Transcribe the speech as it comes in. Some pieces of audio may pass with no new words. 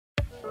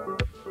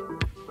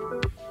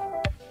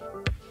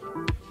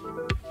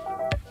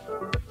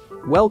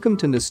Welcome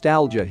to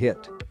Nostalgia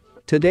Hit.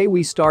 Today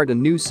we start a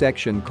new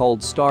section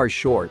called Star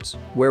Shorts,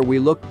 where we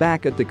look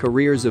back at the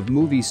careers of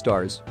movie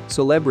stars,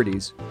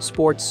 celebrities,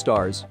 sports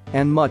stars,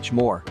 and much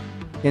more.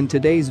 In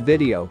today's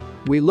video,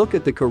 we look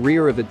at the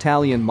career of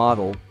Italian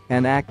model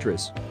and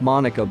actress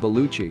Monica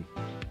Bellucci.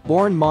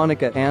 Born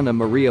Monica Anna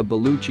Maria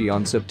Bellucci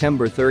on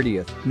September 30,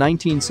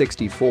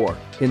 1964,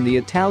 in the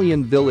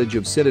Italian village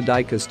of Città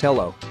di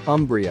Castello,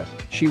 Umbria,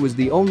 she was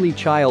the only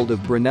child of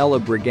Brunella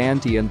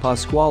Briganti and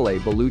Pasquale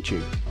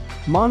Bellucci.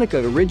 Monica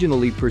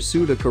originally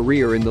pursued a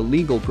career in the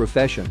legal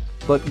profession,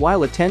 but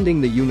while attending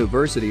the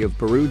University of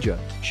Perugia,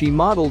 she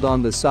modeled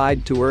on the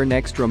side to earn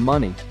extra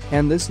money,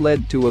 and this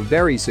led to a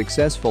very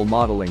successful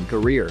modeling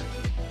career.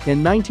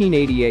 In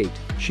 1988,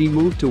 she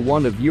moved to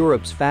one of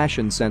Europe's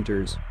fashion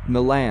centers,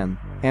 Milan,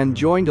 and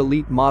joined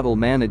elite model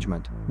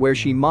management, where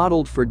she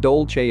modeled for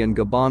Dolce &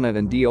 Gabbana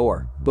and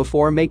Dior,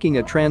 before making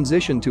a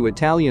transition to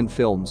Italian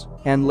films,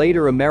 and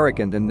later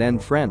American and then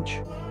French.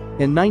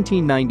 In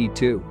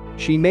 1992,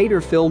 she made her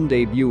film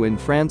debut in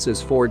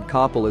Francis Ford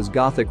Coppola's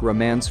Gothic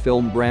romance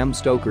film Bram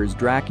Stoker's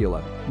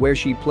Dracula, where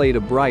she played a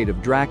bride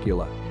of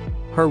Dracula.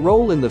 Her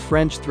role in the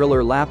French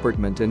thriller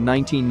L'Appartement in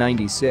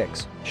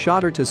 1996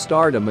 shot her to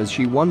stardom as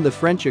she won the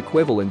French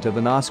equivalent of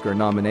an Oscar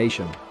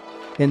nomination.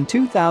 In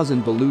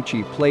 2000,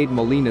 Bellucci played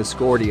Melina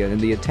Scordia in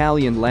the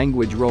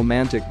Italian-language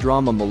romantic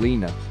drama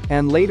Melina,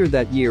 and later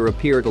that year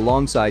appeared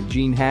alongside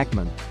Gene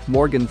Hackman,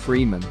 Morgan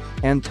Freeman,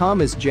 and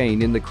Thomas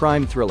Jane in the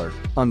crime thriller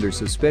Under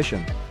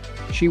Suspicion.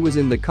 She was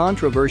in the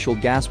controversial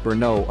Gaspar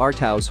Noé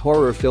arthouse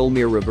horror film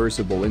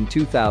Irreversible in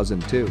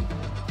 2002.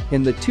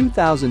 In the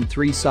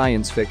 2003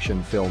 science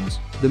fiction films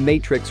The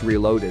Matrix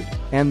Reloaded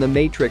and The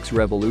Matrix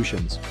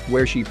Revolutions,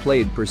 where she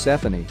played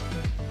Persephone.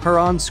 Her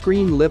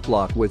on-screen lip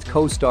lock with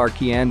co-star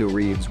Keanu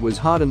Reeves was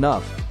hot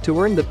enough to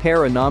earn the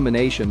pair a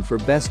nomination for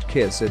Best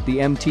Kiss at the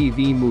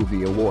MTV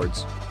Movie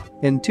Awards.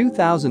 In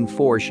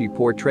 2004, she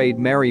portrayed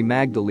Mary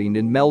Magdalene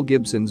in Mel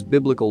Gibson's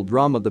biblical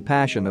drama The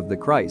Passion of the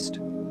Christ.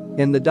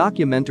 In the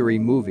documentary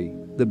movie,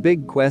 The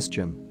Big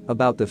Question,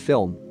 about the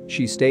film,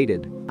 she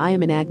stated, "I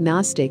am an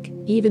agnostic,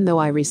 even though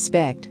I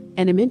respect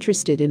and am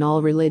interested in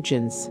all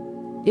religions.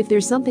 If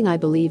there's something I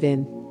believe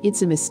in,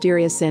 it's a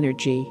mysterious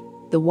energy.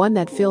 The one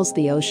that fills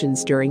the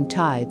oceans during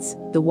tides,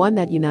 the one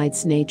that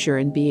unites nature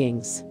and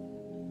beings."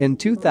 In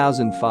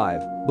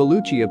 2005,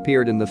 Bellucci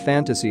appeared in the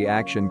fantasy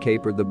action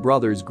caper The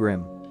Brothers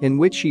Grimm, in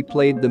which she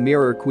played the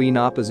Mirror Queen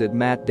opposite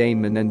Matt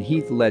Damon and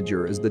Heath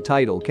Ledger as the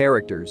title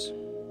characters.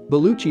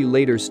 Bellucci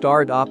later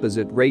starred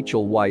opposite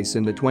Rachel Weisz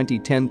in the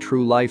 2010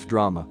 true life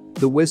drama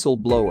The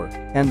Whistleblower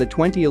and the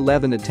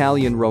 2011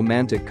 Italian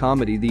romantic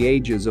comedy The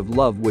Ages of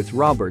Love with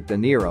Robert De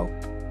Niro.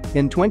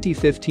 In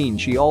 2015,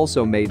 she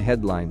also made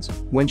headlines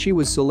when she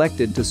was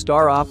selected to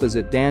star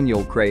opposite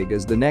Daniel Craig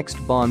as the next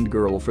Bond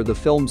girl for the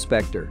film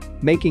Spectre,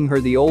 making her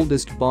the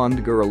oldest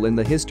Bond girl in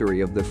the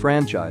history of the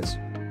franchise.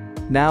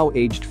 Now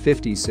aged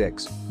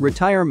 56,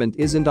 retirement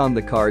isn't on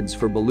the cards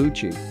for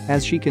Bellucci,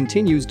 as she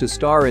continues to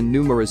star in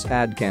numerous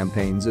ad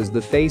campaigns as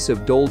the face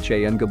of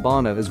Dolce &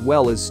 Gabbana, as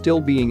well as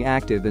still being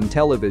active in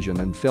television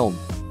and film.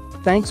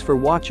 Thanks for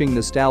watching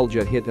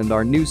Nostalgia Hit and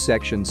our new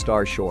section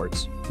Star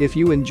Shorts. If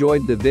you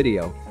enjoyed the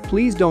video,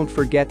 please don't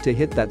forget to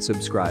hit that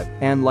subscribe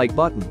and like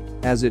button,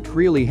 as it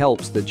really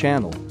helps the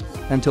channel.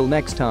 Until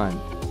next time.